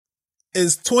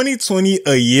Is 2020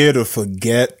 a year to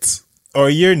forget or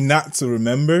a year not to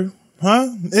remember? Huh?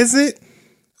 Is it?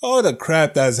 All the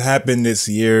crap that's happened this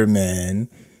year, man.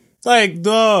 Like,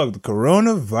 dog, the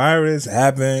coronavirus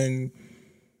happened.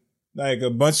 Like, a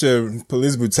bunch of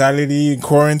police brutality,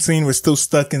 quarantine, we're still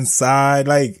stuck inside.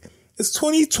 Like, is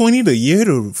 2020 the year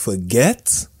to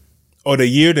forget? Or the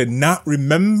year to not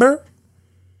remember?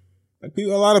 Like,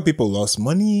 a lot of people lost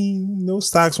money.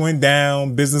 Stocks went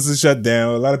down. Businesses shut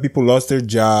down. A lot of people lost their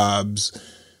jobs.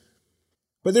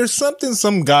 But there's something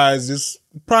some guys just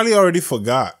probably already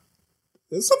forgot.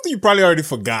 There's something you probably already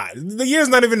forgot. The year's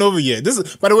not even over yet.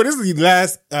 By the way, this is the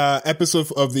last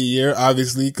episode of the year,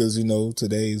 obviously, because,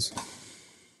 today's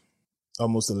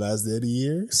almost the last day of the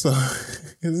year. So,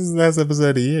 this is the last episode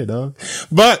of the year, dog.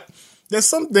 But there's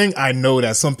something I know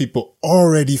that some people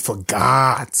already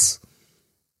forgot.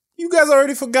 You guys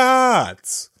already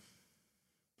forgot.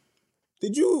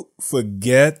 Did you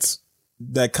forget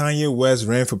that Kanye West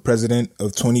ran for president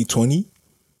of 2020?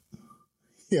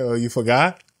 Yo, you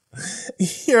forgot?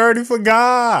 You already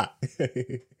forgot.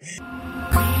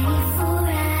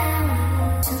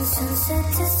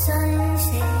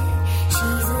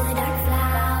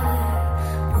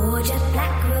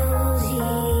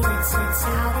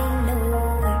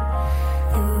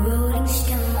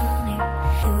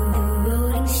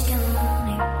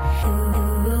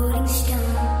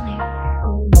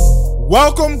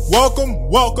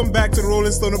 Welcome back to the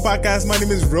Rolling Stoner Podcast. My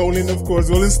name is Rolling, of course,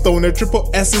 Rolling Stoner,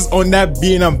 triple S's on that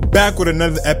B, and I'm back with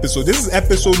another episode. This is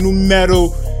episode numero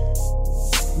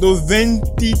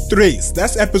 93.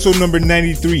 That's episode number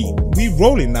 93. We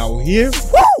rolling now here.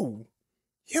 Woo!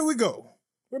 Here we go.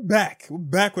 We're back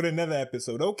with another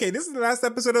episode. Okay, this is the last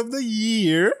episode of the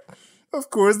year. Of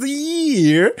course, the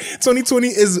year 2020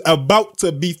 is about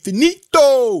to be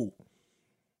finito.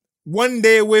 One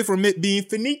day away from it being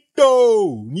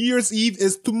finito. New Year's Eve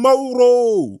is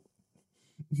tomorrow.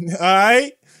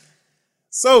 Alright?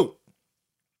 So,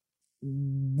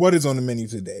 what is on the menu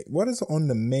today? Now, on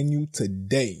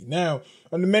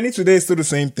the menu today is still the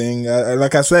same thing.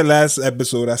 Like I said last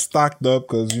episode, I stocked up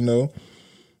because,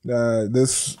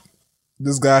 this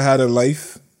guy had a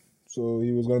life. So,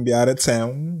 he was going to be out of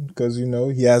town because,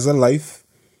 he has a life.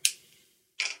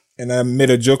 And I made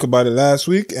a joke about it last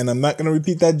week, and I'm not going to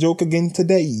repeat that joke again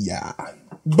today. Yeah.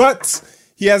 But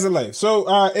he has a life. So,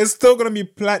 it's still going to be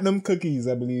platinum cookies,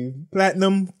 I believe.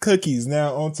 Platinum cookies.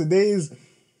 Now, on today's,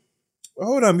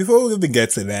 hold on, before we even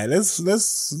get to that, let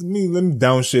me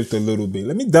downshift a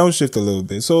little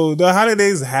bit. So, the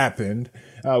holidays happened.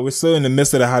 We're still in the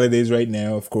midst of the holidays right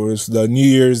now, of course. The New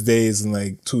Year's Day is in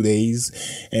like 2 days,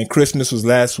 and Christmas was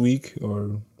last week,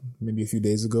 or maybe a few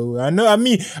days ago. I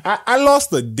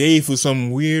lost a day for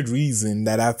some weird reason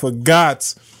that I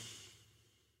forgot.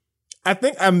 I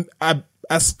think I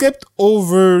skipped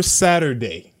over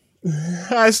Saturday.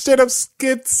 I straight up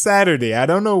skipped Saturday. I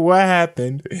don't know what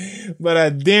happened, but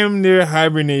I damn near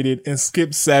hibernated and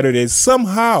skipped Saturday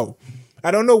somehow.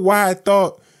 I don't know why I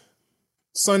thought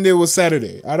Sunday was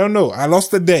Saturday. I don't know. I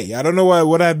lost a day. I don't know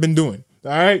what I've been doing.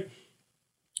 All right.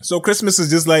 So Christmas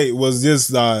is this is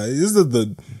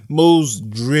the most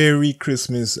dreary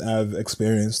Christmas I've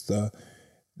experienced,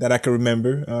 that I can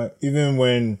remember. Even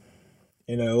when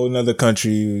in another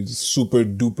country, super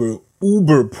duper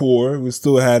uber poor, we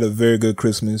still had a very good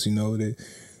Christmas.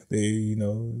 They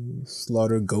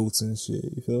slaughter goats and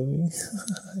shit. You feel me?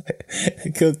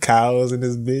 They kill cows in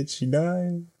this bitch.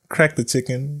 Crack the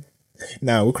chicken.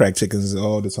 Nah, we crack chickens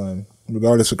all the time,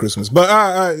 regardless of Christmas.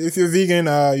 But if you're vegan,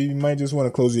 you might just want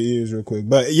to close your ears real quick.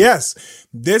 But yes,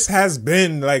 this has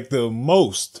been like the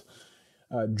most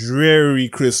dreary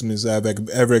Christmas I've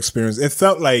ever experienced. It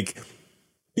felt like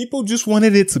people just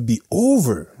wanted it to be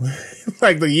over.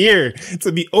 Like the year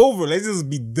to be over. Let's just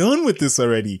be done with this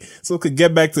already so it could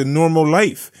get back to normal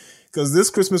life. Because this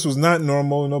Christmas was not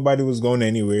normal. Nobody was going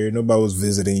anywhere. Nobody was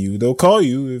visiting you. They'll call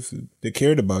you if they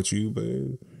cared about you, but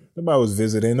nobody was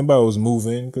visiting. Nobody was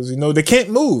moving because, they can't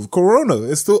move. Corona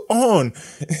is still on.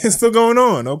 It's still going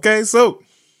on. Okay. So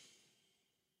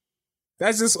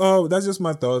that's just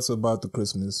my thoughts about the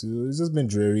Christmas. It's just been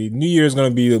dreary. New Year is going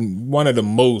to be one of the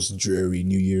most dreary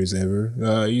New Year's ever.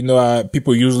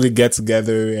 People usually get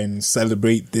together and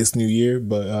celebrate this New Year,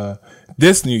 but,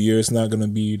 this New Year is not going to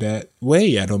be that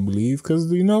way. I don't believe.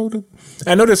 Cause I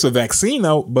know there's a vaccine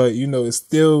out, but it's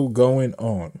still going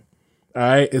on. All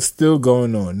right, it's still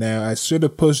going on. Now, I should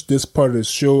have pushed this part of the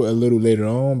show a little later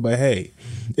on, but hey,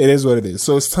 it is what it is.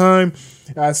 So it's time.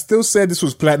 I still said this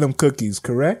was platinum cookies,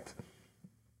 correct?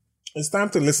 It's time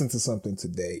to listen to something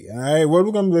today. All right, what are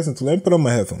we going to listen to? Let me put on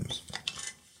my headphones.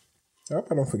 I hope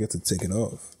I don't forget to take it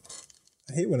off.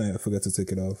 I hate when I forget to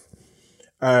take it off.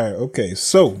 All right, okay,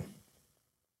 so.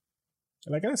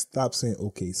 Like, I stopped saying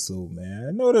okay, so, man.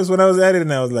 I noticed when I was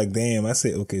editing, I was like, damn, I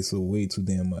said okay, so way too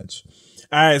damn much.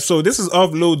 All right, so this is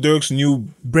off Lil Durk's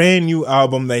brand new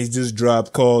album that he just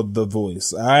dropped called The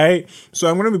Voice. All right, so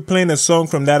I'm going to be playing a song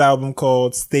from that album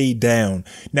called Stay Down.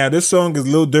 Now, this song is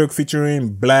Lil Durk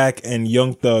featuring Black and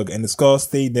Young Thug, and it's called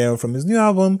Stay Down from his new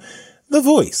album, The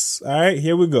Voice. All right,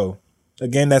 here we go.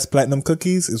 Again, that's Platinum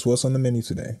Cookies. It's what's on the menu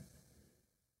today.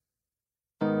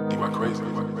 You are crazy.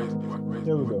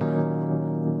 Here we go.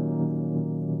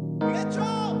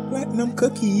 Platinum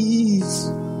Cookies.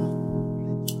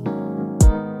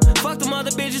 Fuck them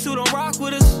other bitches who don't rock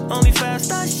with us. Only fast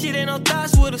thoughts, shit ain't no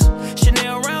thoughts with us.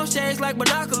 Chanel round shades like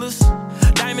binoculars.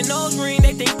 Diamond nose ring,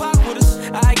 they think pop with us.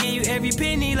 I give you every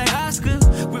penny like Oscar.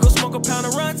 We gon' smoke a pound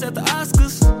of runs at the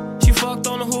Oscars. She fucked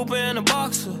on a hooper and a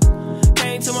boxer.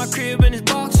 Came to my crib in his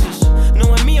boxers.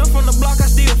 Knowing me, I'm from the block, I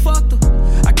still fucked her.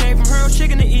 I came from her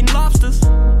chicken to eating lobsters.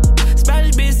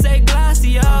 Spanish bitch say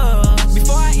glacier.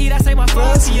 Before I eat, I say my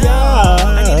gracias.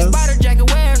 I need a spider jacket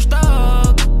where it's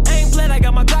stuck. I ain't playing, I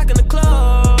got my Glock in the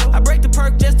club. I break the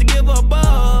perk just to give her a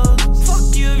buzz.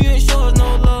 Fuck you if you ain't sure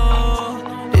no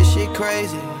love. This shit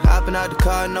crazy. Hopping out the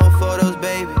car, no photos,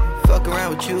 baby. Fuck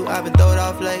around with you, I've been throwed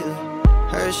off lately.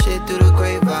 Heard shit through the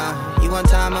grapevine. You one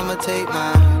time, I'ma take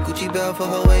mine. Gucci belt for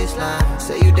her waistline.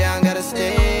 Say you down, gotta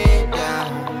stay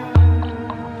down.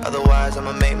 Otherwise,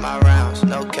 I'ma make my rounds.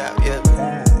 No cap,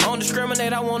 yeah. Don't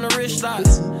discriminate, I want a rich side.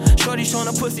 Shorty showing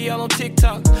a pussy all on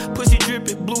TikTok. Pussy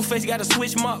dripping, blue face, gotta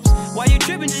switch mops. Why you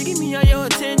tripping? Just give me all your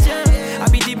attention. I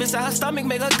be deep inside her stomach,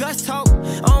 make her guts talk.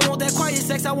 I don't want that quiet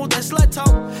sex, I want that slut talk.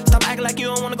 Stop acting like you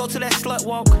don't wanna go to that slut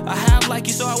walk. I have like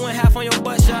you, so I went half on your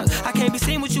butt shot. I can't be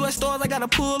seen with you at stores, I gotta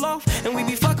pull off. And we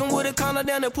be fucking with a condom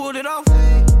down and pulled it off.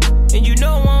 And you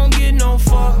know I don't get no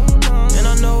fuck. And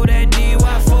I know that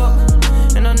DY fuck.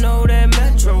 And I know that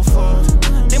Metro fuck.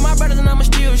 They my brothers and I'ma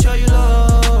still show you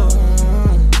love.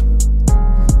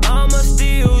 I'ma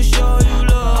still show you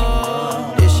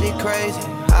love. This shit crazy.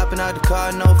 Hopping out the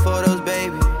car, no photos,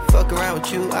 baby. Fuck around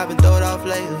with you, I've been throwed off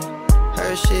lately.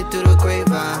 Heard shit through the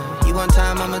grapevine. You one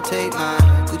time, I'ma take mine.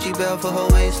 Gucci belt for her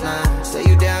waistline. Say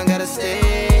you down, gotta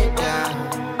stay down.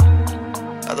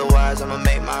 Otherwise, I'ma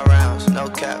make my rounds. No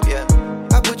cap, yeah.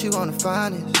 I put you on the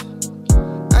finest.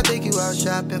 I take you out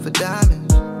shopping for diamonds.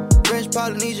 French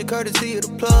Polynesia courtesy of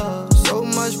the plug. So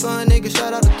much fun, nigga,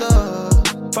 shout out the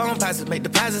thug. Phone passes, make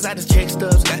deposits out of check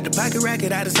stubs. Got the pocket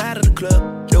racket out the side of the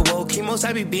club. The woke chemos,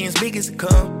 I be being as big as it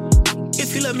come.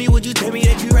 If you love me, would you tell me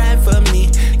that you ride for me?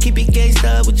 Keep it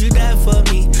gangsta, would you die for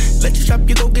me? Let you shop,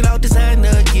 you go get out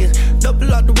designer gear.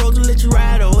 Double out the road to let you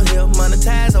ride over here.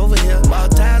 Monetize over here, ball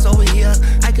ties over here.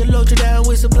 I can load you down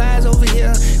with supplies over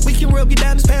here. We can rub you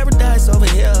down this paradise over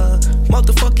here.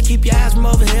 Motherfucker, keep your eyes from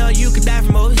over here. You can die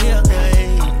from over here.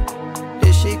 Hey.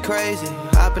 This shit crazy.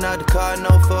 Hopping out the car,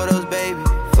 no photos, baby.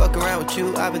 Fuck around with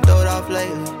you, I've been throwed off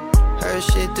lately. Heard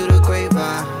shit through the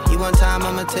grapevine. You one time,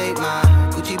 I'ma take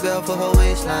mine. Gucci belt for her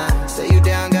waistline. Say you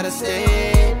down, gotta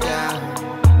stay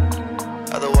down.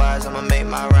 Otherwise, I'ma make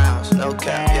my rounds. No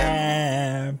cap,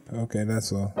 yeah. Okay,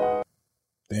 that's all.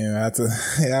 Damn, I had to.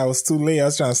 Yeah, I was too late. I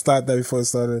was trying to start that before I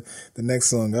started the next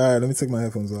song. All right, let me take my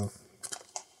headphones off.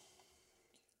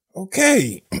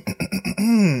 Okay.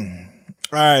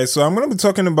 All right, so I'm gonna be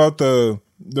talking about the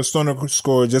stoner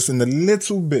score just in a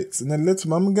little bit.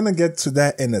 I'm gonna get to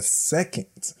that in a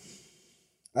second.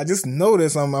 I just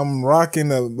noticed I'm rocking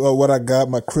what I got,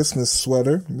 my Christmas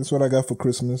sweater. This is what I got for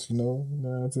Christmas, you know.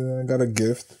 I got a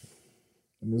gift.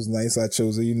 It was nice. I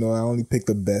chose it. You know, I only picked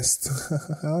the best.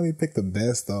 I only picked the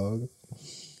best, dog.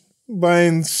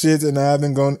 Buying shit and I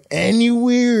haven't gone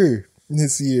anywhere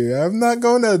this year. I'm not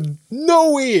going to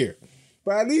nowhere.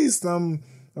 But at least I'm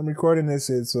recording this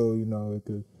shit so, you know,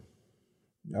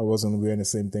 I wasn't wearing the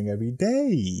same thing every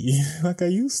day like I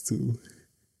used to.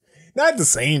 Not the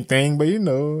same thing, but you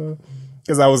know,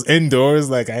 because I was indoors,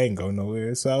 like I ain't going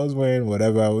nowhere. So I was wearing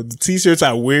whatever. The t-shirts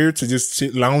I wear to just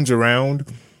lounge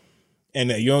around.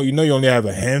 And you only have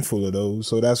a handful of those.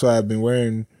 So that's why I've been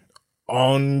wearing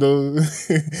on the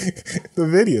the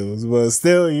videos. But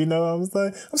still, you know, I'm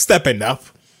stepping up.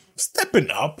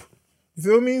 You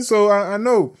feel me? So I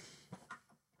know.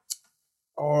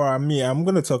 Or I'm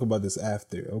going to talk about this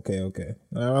after. Okay.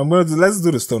 Let's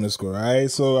do the stoner score. All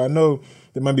right. So I know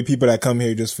there might be people that come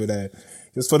here just for that,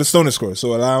 just for the stoner score.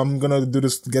 So I'm going to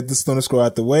get the stoner score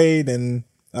out the way. Then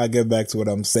I'll get back to what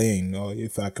I'm saying. Or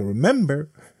if I can remember,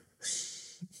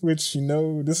 which, you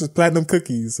know, this is Platinum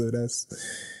Cookies. So that's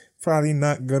probably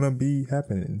not going to be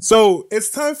happening. So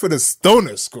it's time for the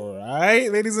stoner score. All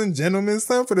right, ladies and gentlemen, it's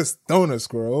time for the stoner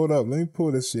score. Hold up. Let me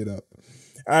pull this shit up.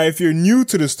 If you're new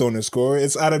to the Stoner Score,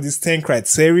 it's out of these 10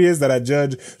 criteria that I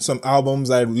judge some albums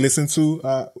I listen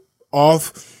to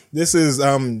off. This is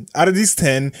out of these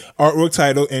 10: artwork,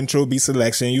 title, intro, beat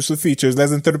selection, use of features,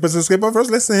 less than 30% skip on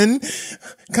first listen.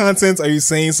 Content, are you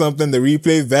saying something? The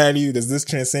replay value, does this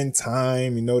transcend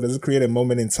time? Does it create a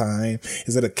moment in time?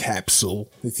 Is it a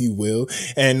capsule, if you will?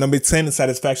 And number 10 is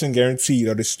satisfaction guaranteed.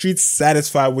 Are the streets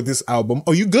satisfied with this album?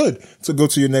 Are you good to go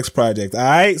to your next project? All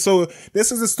right. So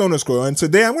this is the Stoner Score, and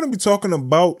today I'm going to be talking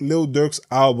about Lil Durk's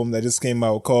album that just came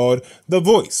out called The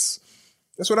Voice.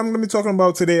 That's what I'm going to be talking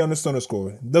about today on the Stoner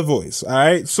Score. The Voice. All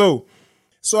right. So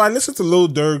I listened to Lil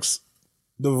Durk's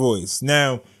The Voice.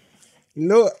 Now,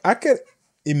 I could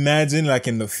imagine like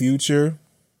in the future,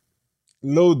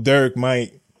 Lil Durk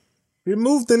might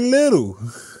remove the little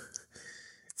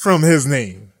from his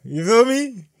name. You feel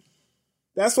me?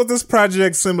 That's what this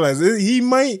project symbolizes. He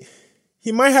might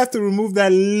have to remove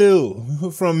that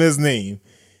lil from his name.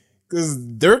 Because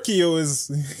Durkio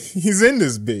he's in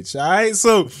this bitch. All right.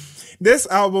 So this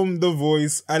album, The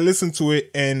Voice, I listened to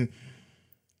it, and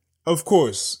of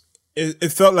course,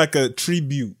 it felt like a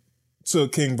tribute to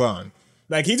King Von.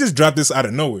 Like, he just dropped this out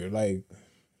of nowhere, like,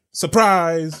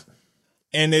 surprise.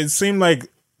 And it seemed like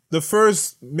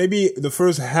maybe the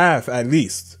first half at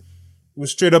least, was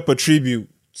straight up a tribute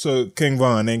to King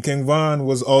Von. And King Von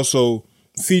was also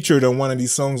featured on one of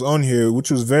these songs on here, which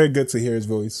was very good to hear his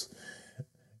voice.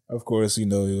 Of course, he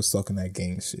was talking that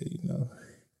gang shit,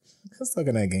 He's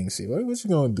talking that gang shit. What you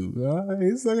gonna do? All right?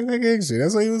 He's talking that gang shit.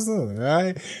 That's what he was doing. All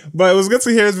right. But it was good to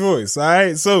hear his voice. All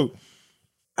right. So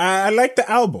I like the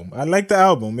album.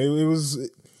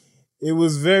 It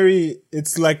was very,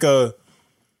 it's like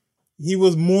he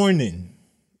was mourning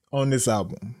on this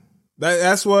album.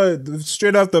 That's what,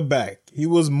 straight off the back, he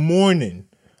was mourning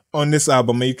on this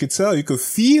album. And you could tell, you could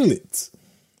feel it.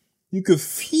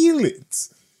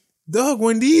 Dog,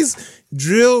 when these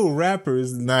drill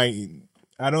rappers, like,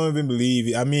 I don't even believe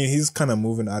it. I mean, he's kind of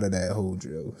moving out of that whole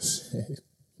drill shit.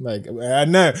 Like, I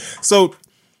know. So,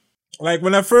 like,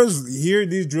 when I first hear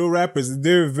these drill rappers,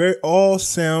 they're all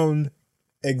sound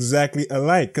exactly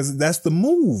alike. Because that's the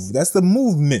move. That's the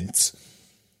movement.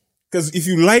 Because if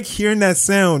you like hearing that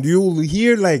sound, you'll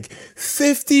hear like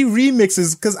 50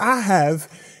 remixes. Because I have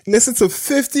listened to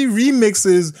 50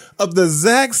 remixes of the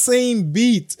exact same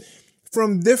beat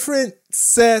from different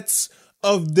sets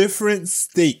of different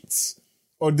states.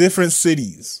 Or different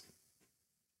cities.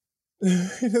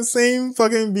 The same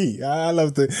fucking beat. I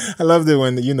loved it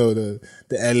when, the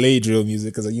LA drill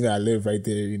music, because, I live right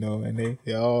there, and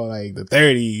they're all like the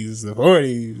 30s, the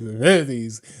 40s, the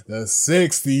 50s, the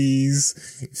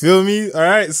 60s. You feel me? All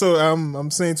right. So I'm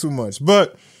saying too much.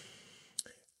 But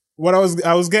what I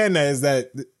was getting at is that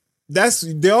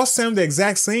they all sound the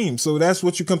exact same. So that's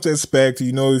what you come to expect.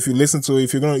 If you listen to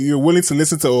it, you're willing to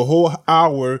listen to a whole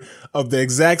hour of the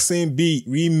exact same beat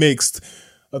remixed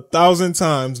 1,000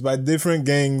 times by different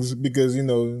gangs because,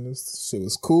 this shit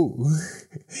was cool.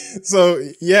 So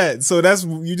yeah, that's,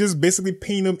 you just basically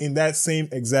paint them in that same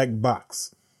exact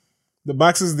box. The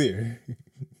box is there.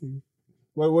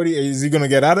 Is he going to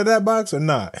get out of that box or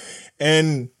not?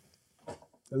 And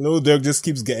Lil Durk just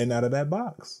keeps getting out of that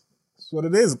box. What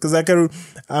it is, because I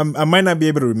might not be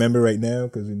able to remember right now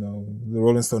because the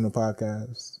Rolling Stone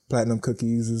podcast Platinum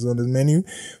Cookies is on the menu,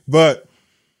 but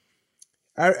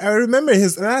I remember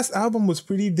his last album was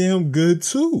pretty damn good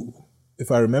too,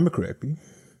 if I remember correctly.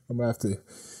 I'm gonna have to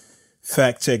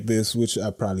fact check this, which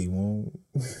I probably won't.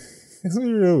 Let's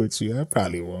be real with you, I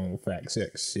probably won't fact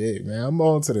check shit, man. I'm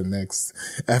on to the next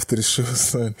after the show,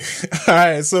 son. All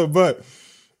right, so but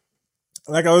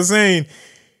like I was saying.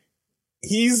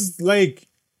 He's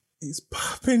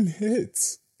popping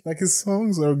hits. Like, his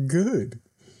songs are good.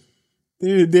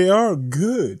 They are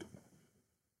good.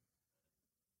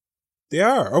 They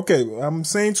are. Okay, I'm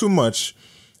saying too much.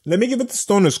 Let me give it the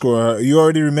Stoner Score. You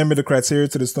already remember the criteria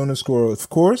to the Stoner Score, of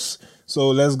course. So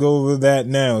let's go over that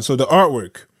now. So the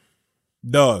artwork.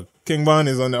 Dog. King Von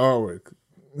is on the artwork.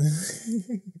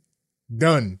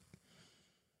 Done.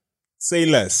 Say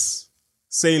less.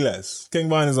 King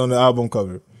Von is on the album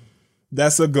cover.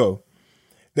 That's a go.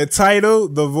 The title,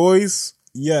 The Voice,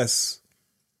 yes.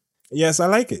 Yes, I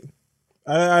like it.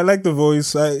 I like The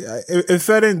Voice. It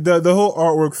fed in, the whole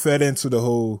artwork fed into the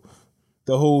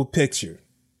whole picture.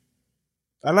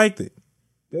 I liked it.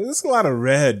 There's a lot of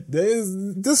red.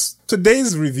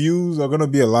 Today's reviews are gonna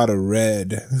be a lot of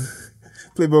red.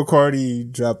 Playboy Cardi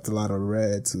dropped a lot of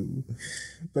red too.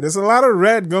 But there's a lot of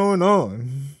red going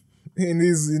on in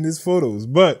these photos.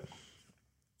 But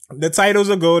the titles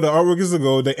are go, the artwork is a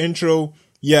go, the intro,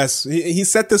 yes, he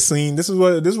set the scene. This is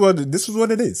what it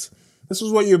is. This is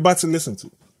what you're about to listen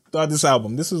to. throughout this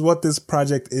album. This is what this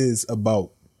project is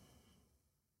about.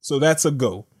 So that's a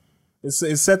go. It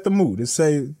set the mood. It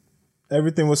said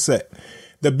everything was set.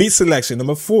 The beat selection,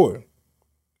 number 4.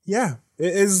 Yeah,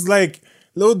 it is like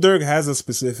Lil Durk has a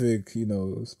specific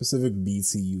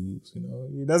beats he uses.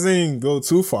 He doesn't go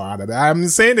too far out of that. I'm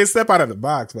saying they step out of the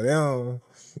box, but they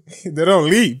don't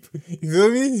leap. You feel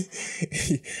me?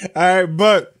 All right,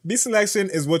 but beat selection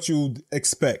is what you'd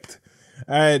expect.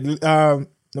 All right,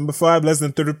 number 5, less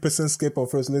than 30% skip on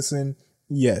first listen.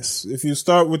 Yes, if you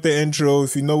start with the intro,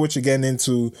 if you know what you're getting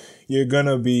into, you're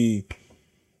gonna be.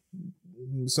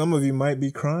 Some of you might be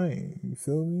crying. You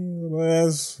feel me?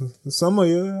 Whereas some of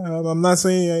you, I'm not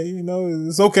saying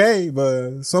it's okay,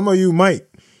 but some of you might,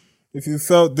 if you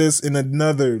felt this in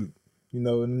another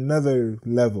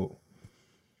level.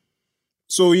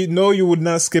 So you would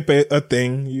not skip a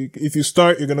thing. If you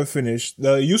start, you're gonna finish.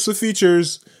 The use of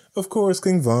features, of course,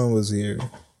 King Von was here.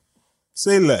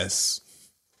 Say less.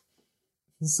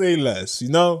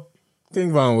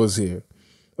 King Von was here.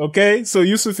 Okay, so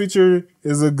use of feature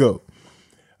is a go.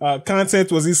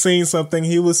 Content, was he saying something?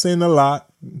 He was saying a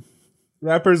lot.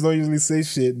 Rappers don't usually say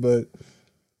shit, but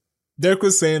Durk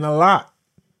was saying a lot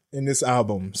in this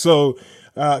album. So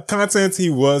content, he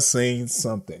was saying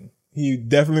something. He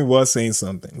definitely was saying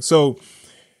something. So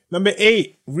number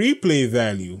 8, replay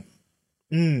value.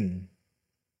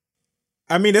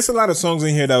 I mean, there's a lot of songs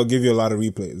in here that will give you a lot of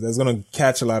replays. That's going to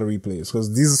catch a lot of replays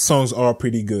because these songs are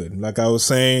pretty good. Like I was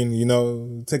saying,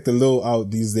 take the Lil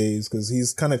out these days because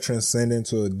he's kind of transcending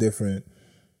to a different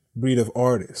breed of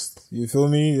artist. You feel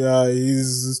me?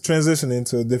 He's transitioning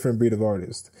to a different breed of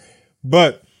artist.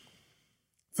 But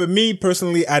for me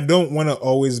personally, I don't want to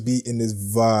always be in this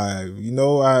vibe.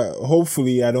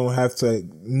 Hopefully I don't have to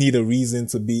need a reason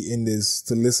to be in this,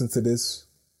 to listen to this.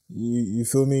 You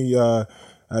feel me?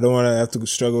 I don't want to have to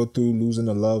struggle through losing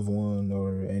a loved one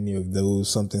or any of those,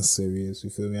 something serious. You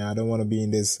feel me? I don't want to be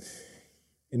in this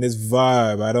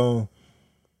vibe.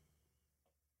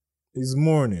 It's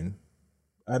mourning.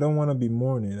 I don't want to be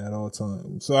mourning at all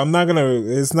times. So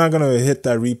it's not going to hit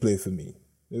that replay for me.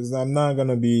 I'm not going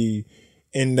to be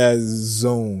in that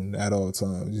zone at all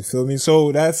times. You feel me?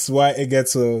 So that's why it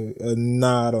gets a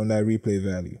nod on that replay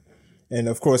value. And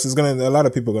of course, a lot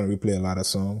of people are going to replay a lot of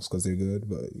songs because they're good,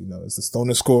 but it's the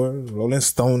Stoner score, Rolling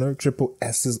Stoner, triple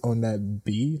S's on that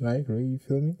B, right? You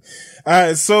feel me? All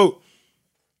right. So,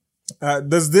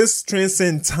 does this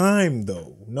transcend time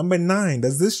though? Number 9,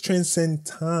 does this transcend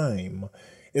time?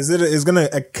 It's going to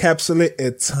encapsulate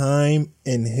a time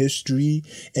in history,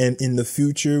 and in the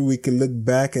future, we can look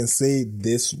back and say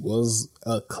this was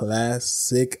a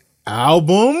classic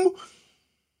album?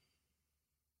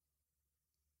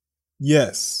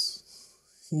 Yes,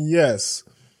 this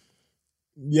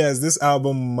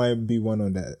album might be one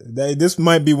of that. This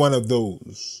might be one of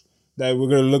those that we're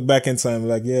going to look back in time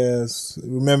like, yes,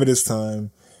 remember this time.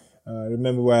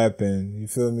 Remember what happened. You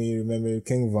feel me? Remember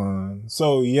King Von.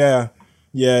 So yeah,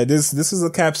 this is a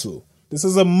capsule. This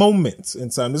is a moment in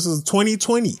time. This is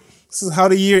 2020. This is how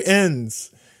the year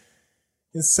ends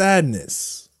in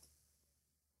sadness.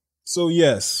 So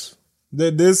yes,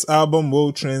 this album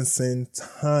will transcend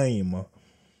time. All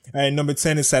right, number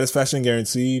 10 is satisfaction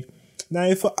guaranteed. Now,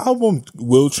 if an album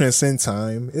will transcend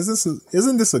time,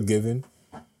 isn't this a given?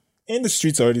 And the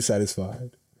streets already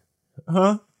satisfied.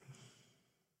 Huh?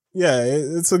 Yeah,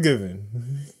 it's a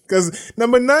given. Because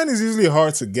number 9 is usually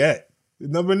hard to get.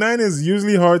 Number 9 is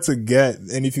usually hard to get.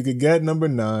 And if you could get number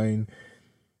 9,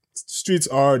 streets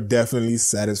are definitely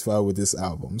satisfied with this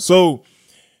album. So,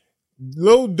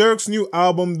 Lil Durk's new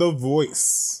album, The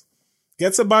Voice,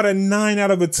 gets about a 9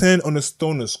 out of a 10 on the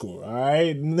Stoner score. All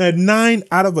right, a 9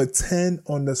 out of a 10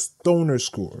 on the Stoner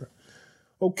score.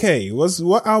 Okay,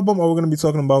 what album are we going to be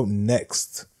talking about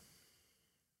next?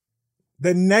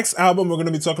 The next album we're going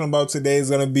to be talking about today is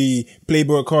going to be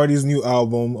Playboi Carti's new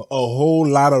album, A Whole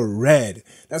Lot of Red.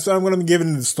 That's what I'm going to be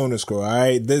giving the Stoner score,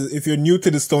 alright? If you're new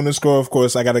to the Stoner score, of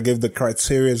course, I got to give the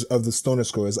criteria of the Stoner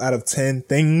score. It's out of 10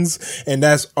 things, and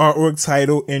that's artwork,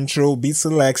 title, intro, beat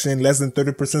selection, less than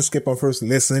 30% skip on first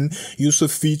listen, use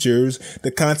of features, the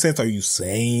content, are you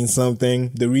saying something?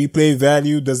 The replay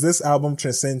value, does this album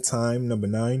transcend time? Number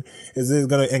 9, is it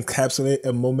going to encapsulate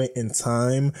a moment in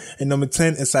time? And number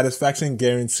 10 is satisfaction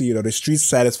guaranteed. Are the streets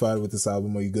satisfied with this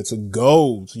album? Are you good to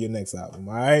go to your next album?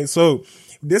 All right. So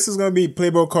this is going to be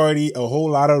Playboi Carti, A Whole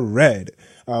Lot of Red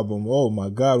album. Oh my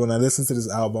God. When I listened to this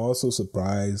album, I was so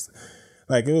surprised.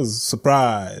 Like it was a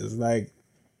surprise. Like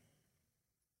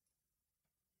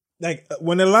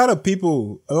when a lot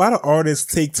of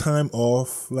artists take time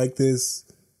off like this,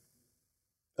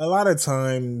 a lot of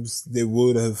times they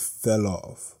would have fell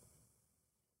off.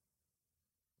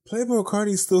 Playboi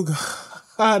Carti still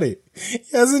got it. He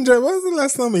hasn't dropped. When's the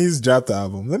last time he's dropped the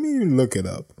album? Let me look it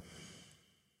up.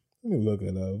 What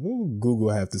will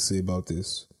Google have to say about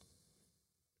this?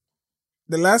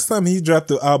 The last time he dropped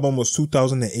the album was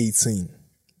 2018.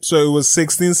 So it was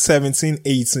 16, 17,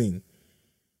 18.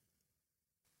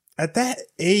 At that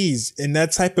age, in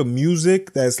that type of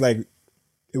music that's like,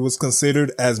 it was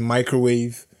considered as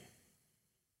microwave,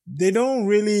 they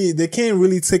can't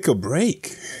really take a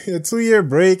break. A 2-year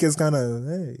break is kind of,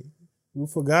 hey, we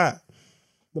forgot.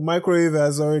 The microwave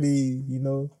has already,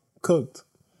 cooked.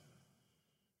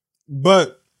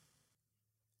 But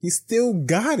he still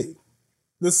got it.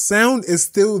 The sound is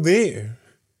still there.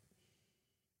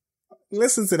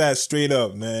 Listen to that straight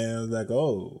up, man. I was like,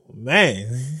 oh,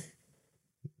 man.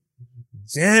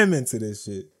 Jam into this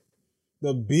shit.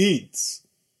 The beats.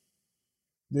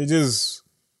 They just...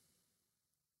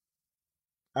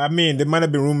 I mean, there might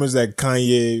have been rumors that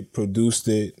Kanye produced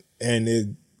it, and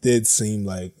it did seem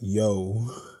like, yo.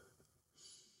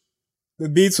 The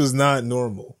beats was not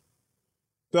normal.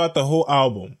 Throughout the whole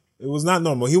album. It was not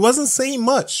normal. He wasn't saying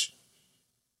much.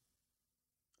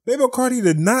 Playboi Carti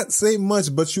did not say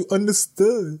much, but you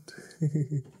understood.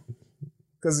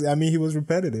 Because, he was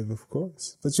repetitive, of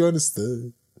course. But you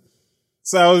understood.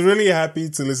 So I was really happy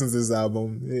to listen to this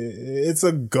album. It's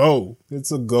a go.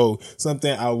 It's a go.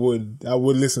 Something I would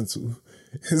listen to.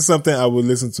 It's something I would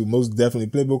listen to, most definitely.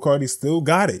 Playboi Carti still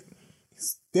got it.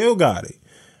 Still got it.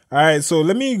 All right, so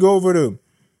let me go over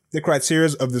the criteria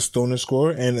of the Stoner score.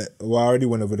 And I already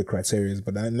went over the criteria,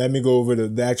 but let me go over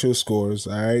the actual scores.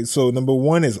 All right, so number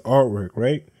 1 is artwork,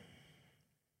 right?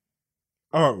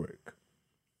 Artwork.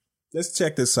 Let's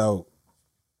check this out.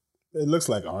 It looks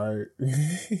like art.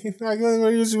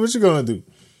 What you gonna do?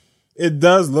 It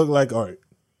does look like art.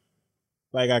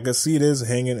 Like I could see this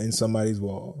hanging in somebody's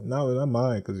wall. Not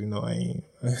mine, because I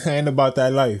ain't about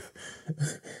that life.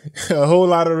 A whole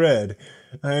lot of red.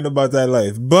 I ain't about that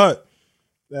life. But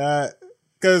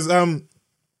because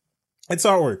it's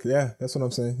artwork. Yeah, that's what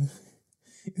I'm saying.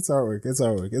 It's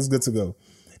artwork. It's good to go.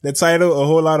 The title, A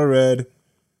Whole Lot of Red.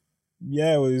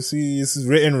 Yeah, well, you see, it's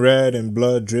written red and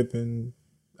blood dripping.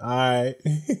 All right.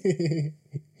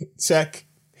 Check.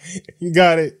 You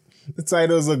got it. The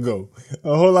title's a go.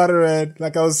 A Whole Lot of Red.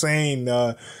 Like I was saying,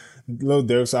 Lil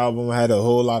Durk's album had a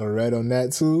whole lot of red on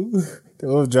that too. They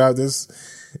will drop this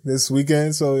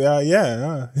weekend. So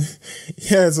yeah,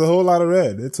 it's a whole lot of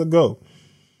red. It's a go.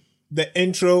 The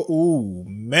intro, ooh,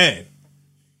 man.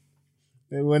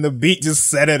 And when the beat just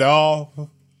set it off,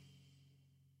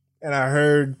 and I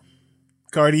heard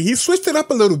Carti, he switched it up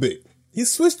a little bit.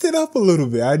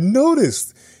 I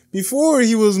noticed. Before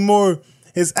he was more,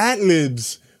 his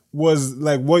ad-libs was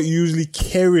like what usually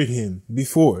carried him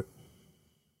before.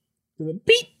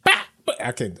 Beep, bop.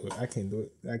 I can't do it.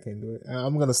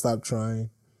 I'm going to stop trying.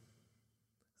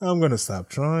 All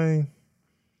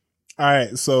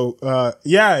right. So,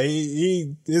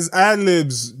 his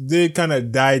ad-libs did kind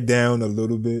of die down a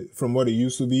little bit from what it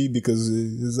used to be, because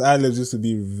his ad-libs used to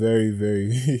be very,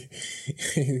 very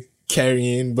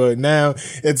carrying, but now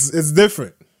it's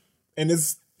different, and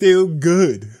it's still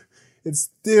good.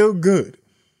 The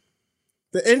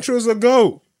intro's a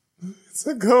go. It's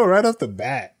a go right off the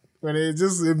bat. When it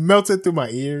melted through my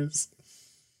ears.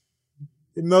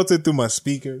 It melted through my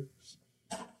speakers.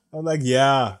 I'm like,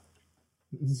 yeah,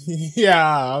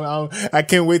 I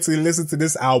can't wait to listen to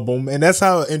this album. And that's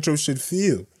how an intro should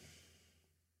feel.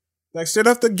 Like straight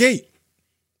off the gate.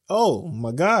 Oh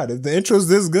my God, if the intro's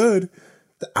this good,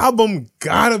 the album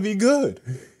gotta be good.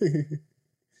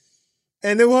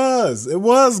 And it was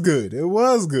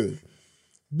good.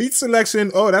 Beat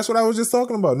selection. Oh, that's what I was just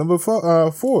talking about. Number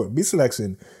 4, beat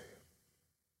selection.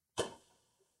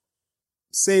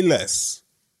 Say less.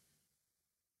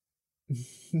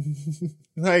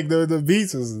 Like the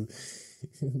beats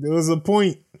there was a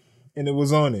point, and it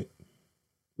was on it.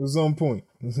 It was on point.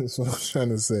 That's what I'm trying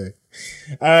to say.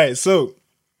 All right, so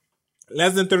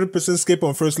less than 30% skip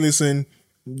on first listen.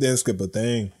 Didn't skip a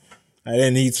thing. I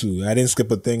didn't need to. I didn't skip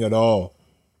a thing at all.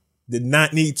 Did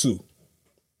not need to.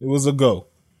 It was a go.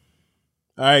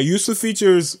 All right, Yusuf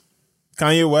features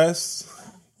Kanye West.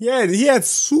 Yeah, he had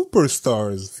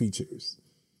Superstars features.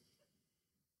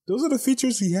 Those are the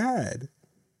features he had.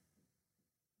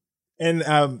 And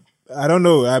I don't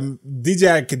know.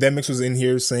 DJ Academics was in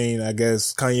here saying, I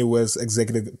guess Kanye West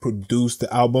executive produced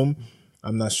the album.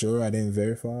 I'm not sure. I didn't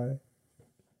verify.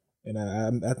 And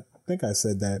I think I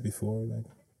said that before. Like,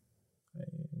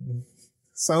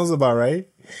 sounds about right.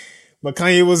 But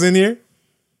Kanye was in here.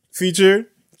 Featured.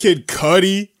 Kid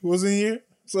Cudi was in here.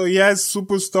 So he has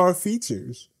superstar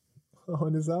features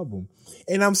on this album.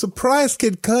 And I'm surprised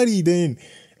Kid Cudi didn't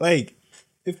Like,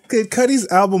 if Kid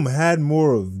Cudi's album had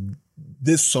more of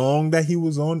this song that he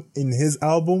was on in his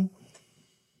album,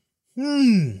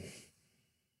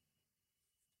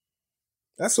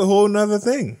 that's a whole nother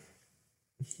thing.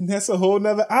 That's a whole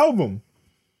nother album.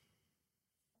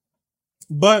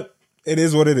 But it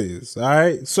is what it is. All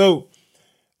right. So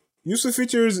Yusuf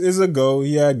features is a go.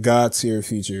 He had God tier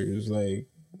features. Like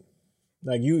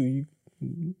you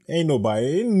ain't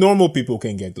nobody. Normal people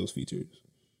can get those features.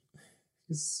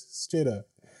 It's straight up.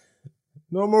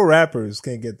 Normal rappers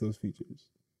can't get those features.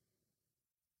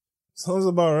 Sounds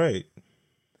about right.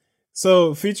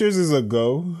 So features is a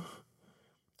go.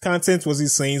 Content, was he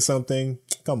saying something?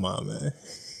 Come on, man.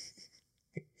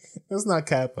 Let's not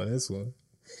cap on this one.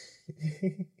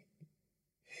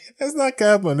 Let's not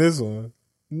cap on this one.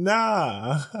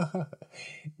 Nah.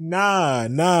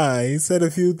 He said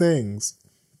a few things.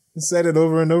 He said it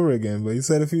over and over again, but he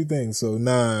said a few things. So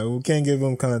nah, we can't give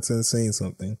him content saying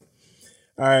something.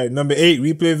 All right, number 8,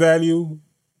 replay value.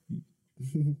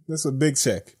 That's a big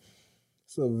check.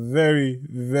 It's a very,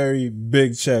 very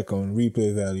big check on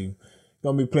replay value.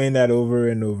 Gonna be playing that over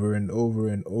and over and over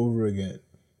and over again.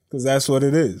 Because that's what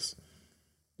it is.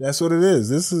 That's what it is.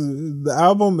 The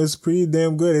album is pretty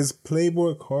damn good. It's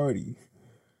Playboy Cardi.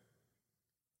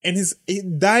 And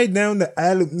it died down the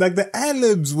ad-lib. Like, the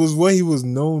ad-libs was what he was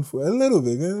known for. A little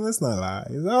bit. Let's not lie.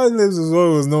 His ad-libs was what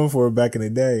he was known for back in the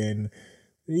day. And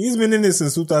he's been in it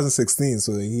since 2016.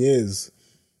 So he is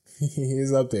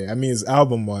up there. I mean, his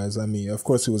album-wise. I mean, of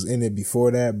course, he was in it before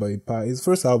that. But his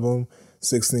first album,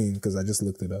 16, because I just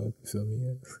looked it up. You feel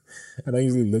me? I don't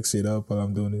usually look shit up while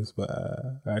I'm doing this. But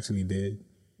I actually did.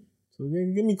 So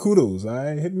give me kudos. All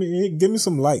right? Give me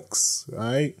some likes. All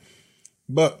right?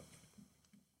 But...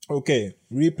 okay,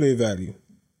 replay value.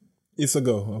 It's a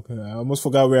go. Okay, I almost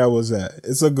forgot where I was at.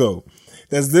 It's a go.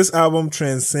 Does this album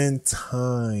transcend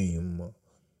time?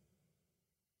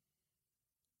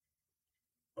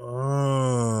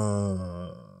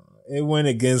 It went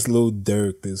against Lil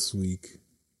Durk this week.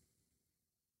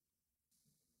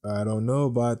 I don't know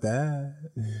about that.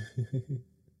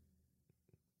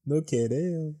 No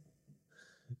kidding.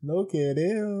 No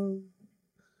kidding.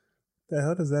 What the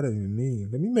hell does that even mean?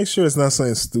 Let me make sure it's not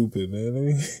something stupid, man.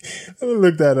 Let me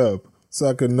look that up so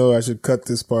I can know I should cut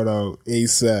this part out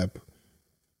ASAP.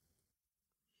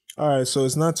 All right, so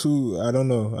it's not too, I don't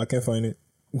know. I can't find it.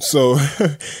 So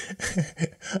I'm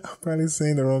probably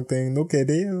saying the wrong thing. No que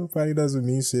deal probably doesn't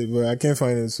mean shit, but I can't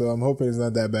find it, so I'm hoping it's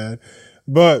not that bad.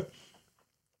 But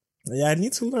yeah, I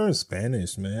need to learn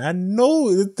Spanish, man. I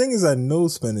know, the thing is I know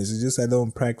Spanish. It's just I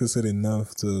don't practice it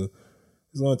enough to...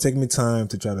 it's going to take me time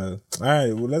to try to... all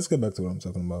right, well, let's get back to what I'm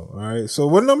talking about. All right, so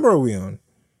what number are we on?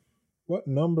 What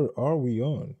number are we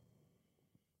on?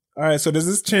 All right, so does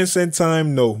this transcend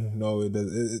time? No, it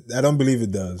does. I don't believe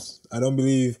it does. I don't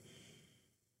believe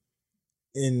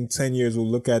in 10 years we'll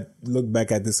look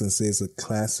back at this and say it's a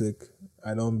classic.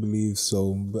 I don't believe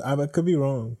so, but I could be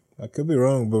wrong.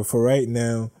 But for right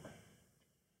now,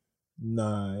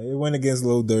 nah, it went against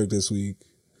Lil Durk this week.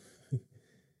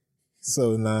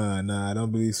 So nah, I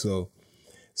don't believe so.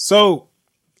 So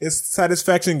it's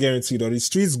satisfaction guaranteed. Are the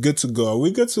streets good to go? Are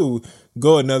we good to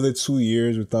go another 2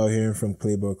 years without hearing from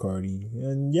Playboy Cardi?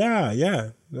 And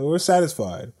yeah, we're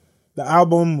satisfied. The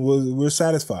album we're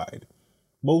satisfied.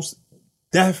 Most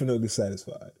definitely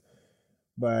satisfied.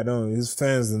 But I don't, his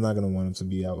fans are not gonna want him to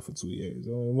be out for 2 years.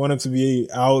 They want him to be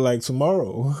out like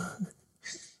tomorrow.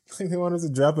 Like they want him to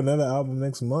drop another album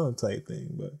next month type thing,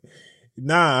 but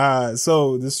nah,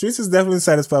 so the streets is definitely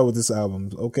satisfied with this album.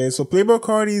 Okay, so Playboy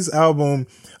Cardi's album,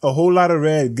 A Whole Lot of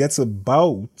Red, gets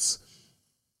about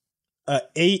a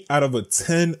 8 out of a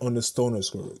 10 on the Stoner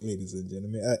score, ladies and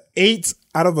gentlemen. A 8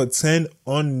 out of a 10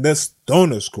 on the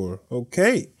Stoner score.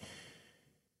 Okay,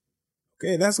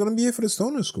 that's gonna be it for the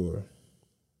Stoner score.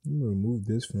 Let me remove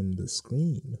this from the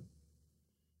screen.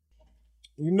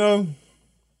 You know,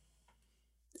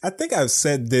 I think I've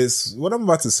said this, what I'm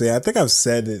about to say, I think I've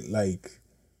said it like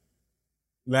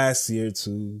last year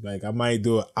too. Like I might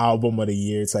do an album of the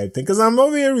year type thing. Cause I'm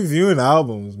over here reviewing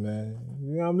albums, man.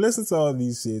 You know, I'm listening to all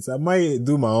these shits. I might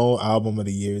do my own album of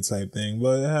the year type thing,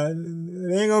 but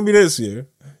it ain't gonna be this year.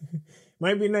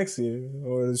 Might be next year,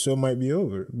 or the show might be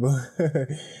over. But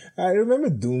I remember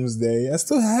Doomsday. I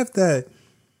still have that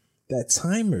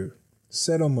timer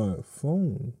set on my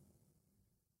phone.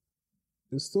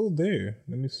 It's still there.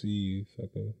 Let me see if I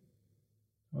can.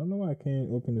 I don't know why I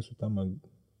can't open this without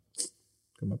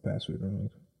got my password wrong.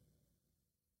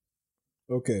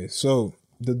 Okay, so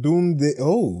the Doomsday.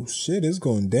 Oh shit, it's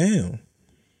going down.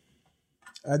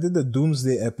 I did the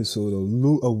Doomsday episode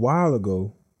a while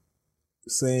ago,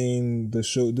 saying this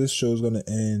show's gonna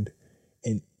end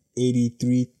in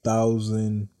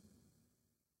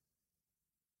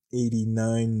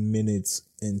 83,089 minutes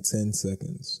and 10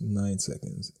 seconds, 9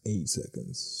 seconds, 8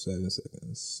 seconds, 7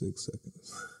 seconds, 6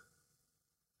 seconds.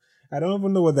 I don't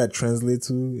even know what that translates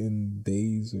to in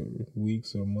days or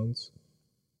weeks or months.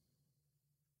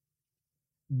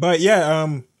 But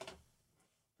yeah,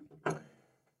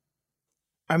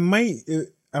 I might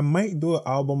do an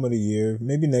album of the year,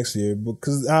 maybe next year,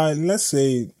 because let's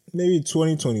say maybe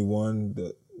 2021,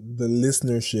 the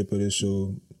listenership of the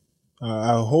show,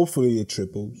 hopefully it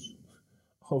triples.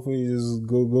 Hopefully it just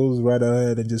goes right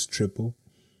ahead and just triple.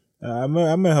 I'm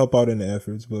gonna help out in the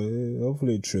efforts, but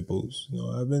hopefully it triples. You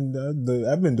know, I've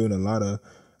been doing a lot of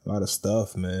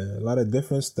stuff, man, a lot of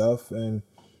different stuff, and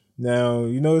now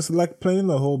it's like planting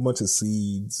a whole bunch of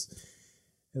seeds,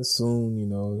 and soon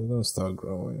they're gonna start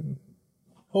growing.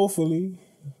 Hopefully,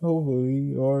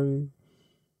 or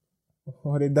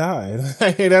they die.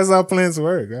 That's how plants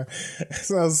work. Right? That's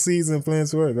how seeds and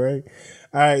plants work, right?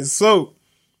 All right, so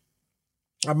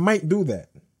I might do that.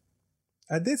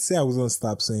 I did say I was gonna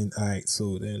stop saying all right,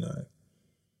 so then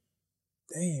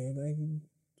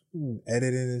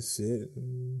editing and shit,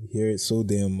 hear it so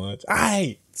damn much. All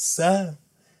right, so.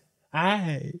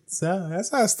 Alright, so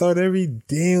that's how I start every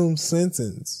damn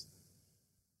sentence.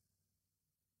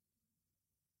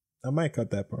 I might cut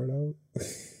that part out.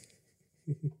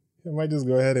 I might just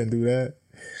go ahead and do that.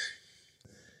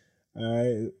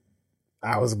 Alright.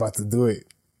 I was about to do it.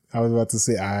 I was about to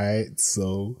say, alright,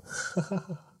 so.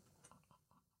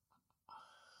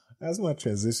 That's my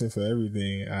transition for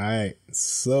everything. Alright,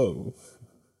 so.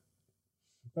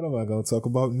 What am I going to talk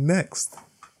about next?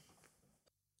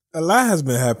 A lot has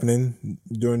been happening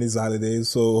during these holidays,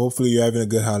 so hopefully you're having a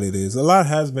good holidays. A lot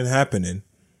has been happening.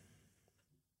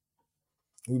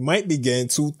 We might be getting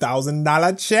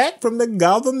 $2,000 check from the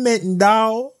government,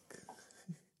 dog.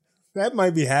 That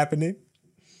might be happening.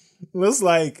 Looks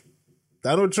like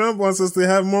Donald Trump wants us to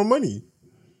have more money.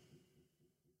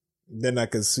 Then I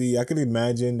could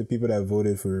imagine the people that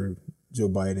voted for Joe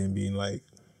Biden being like,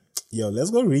 yo,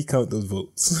 let's go recount those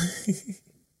votes.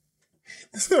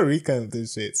 Let's go recount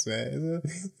this shit, man.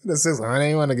 The 600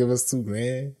 ain't want to give us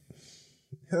 $2,000.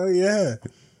 Hell yeah.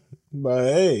 But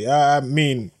hey, I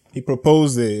mean, he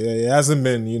proposed it. It hasn't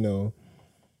been,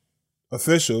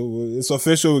 official. It's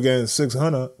official again,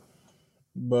 600.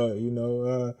 But,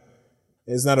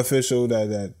 it's not official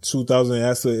that 2,000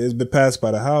 it's been passed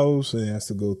by the House and it has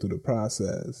to go through the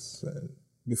process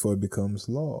before it becomes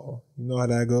law. You know how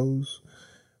that goes?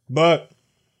 But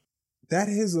that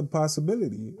is a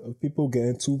possibility of people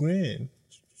getting $2,000.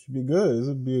 Should be good. This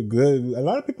would be a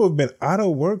lot of people have been out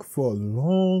of work for a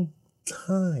long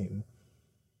time.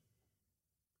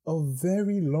 A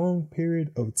very long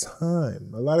period of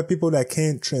time. A lot of people that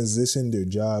can't transition their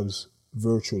jobs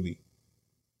virtually.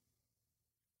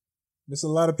 There's a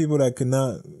lot of people that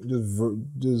cannot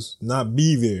just not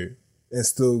be there and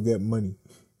still get money.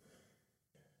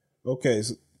 Okay,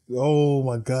 so oh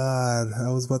my God. I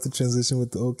was about to transition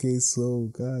with the okay, so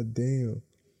God damn.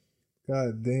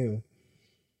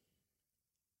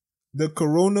 The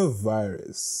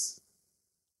coronavirus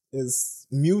is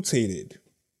mutated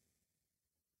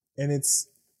and it's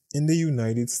in the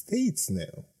United States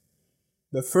now.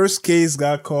 The first case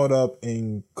got caught up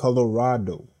in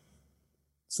Colorado.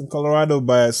 It's in Colorado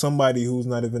by somebody who's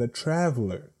not even a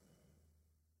traveler.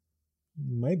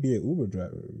 Might be an Uber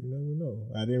driver. You never know.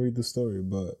 I didn't read the story,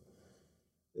 but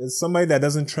it's somebody that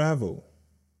doesn't travel.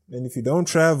 And if you don't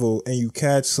travel and you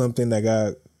catch something that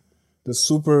got the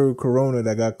super corona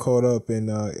that got caught up in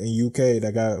UK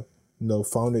that got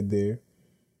founded there,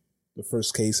 the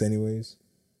first case anyways,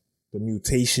 the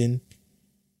mutation,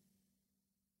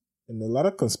 and a lot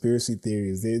of conspiracy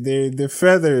theories. Their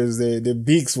feathers, their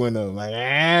beaks went up like,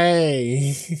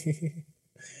 hey.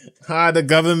 The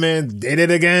government did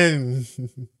it again.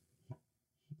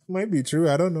 Might be true.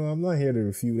 I don't know. I'm not here to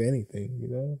refute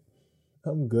anything,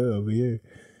 I'm good over here.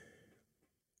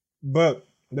 But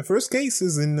the first case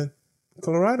is in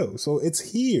Colorado. So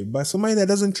it's here. By somebody that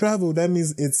doesn't travel, that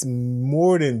means it's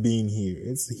more than being here.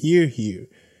 It's here.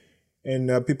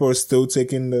 And people are still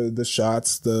taking the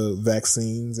shots, the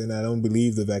vaccines. And I don't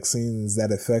believe the vaccine is that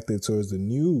effective towards the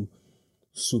new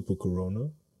super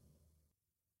corona.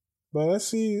 But let's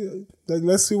see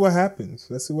what happens.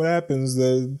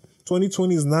 The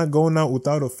 2020 is not going out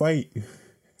without a fight.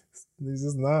 It's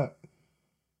just not.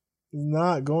 It's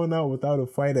not going out without a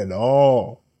fight at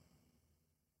all.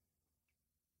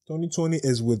 2020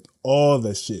 is with all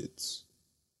the shits.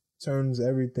 Turns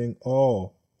everything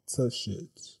all to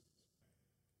shits.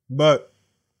 But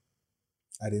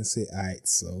I didn't say alright,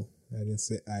 so.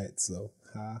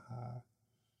 Ha ha.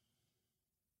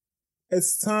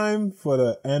 It's time for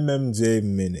the MMJ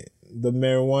Minute. The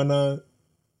Marijuana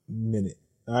Minute.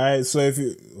 Alright, so if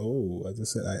you... Oh, I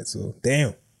just said alright, so...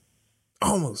 Damn.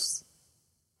 Almost.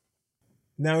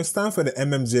 Now it's time for the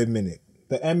MMJ Minute.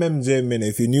 The MMJ Minute,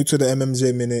 if you're new to the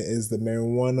MMJ Minute, is the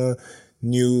marijuana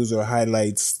news or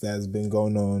highlights that's been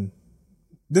going on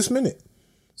this minute.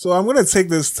 So I'm going to take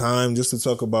this time just to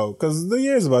talk about, because the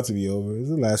year is about to be over. It's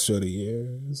the last show of the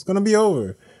year. It's going to be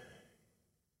over.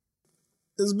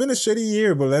 It's been a shitty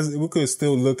year, but we could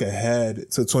still look ahead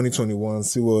to 2021,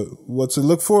 see what to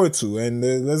look forward to. And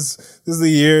this is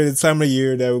the time of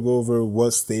year that we'll go over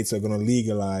what states are going to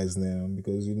legalize now,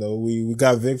 because, you know, we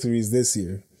got victories this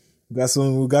year. We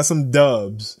got some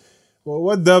dubs. Well,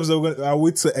 what dubs are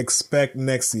we to expect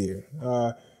next year?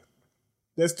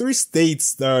 There's 3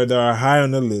 states that are high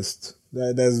on the list.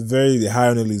 That's very high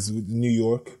on the list. New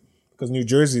York. Because New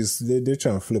Jersey they're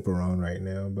trying to flip around right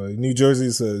now, but New Jersey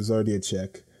is already a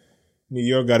check. New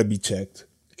York got to be checked.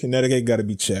 Connecticut got to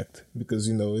be checked because,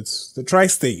 you know, it's the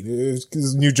tri-state.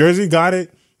 Because New Jersey got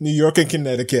it, New York and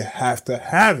Connecticut have to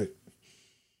have it.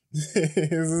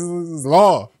 It's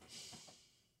law.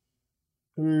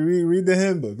 Read the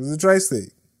handbook. It's a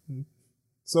tri-state.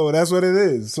 So that's what it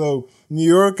is. So New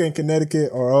York and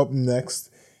Connecticut are up next,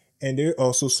 and they're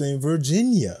also saying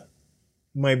Virginia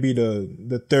might be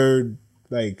the third,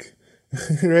 like,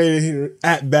 right here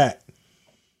at bat.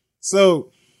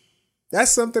 So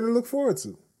that's something to look forward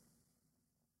to.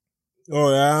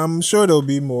 Or I'm sure there'll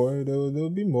be more. There'll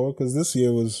be more because this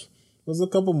year was a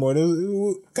couple more.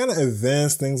 We kind of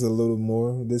advanced things a little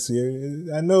more this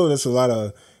year. I know there's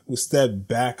we stepped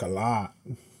back a lot.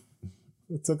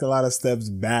 We took a lot of steps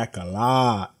back a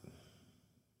lot.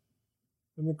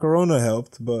 I mean, Corona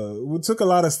helped, but we took a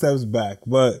lot of steps back.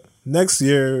 But next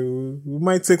year, we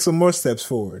might take some more steps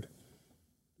forward.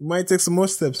 Alright,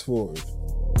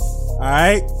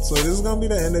 so this is going to be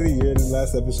the end of the year, the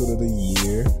last episode of the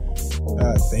year.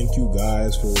 Thank you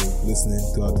guys for listening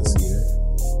throughout this year.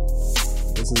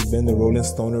 This has been the Rolling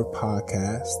Stoner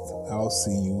Podcast. I'll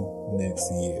see you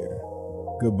next year.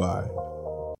 Goodbye.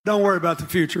 Don't worry about the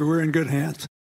future. We're in good hands.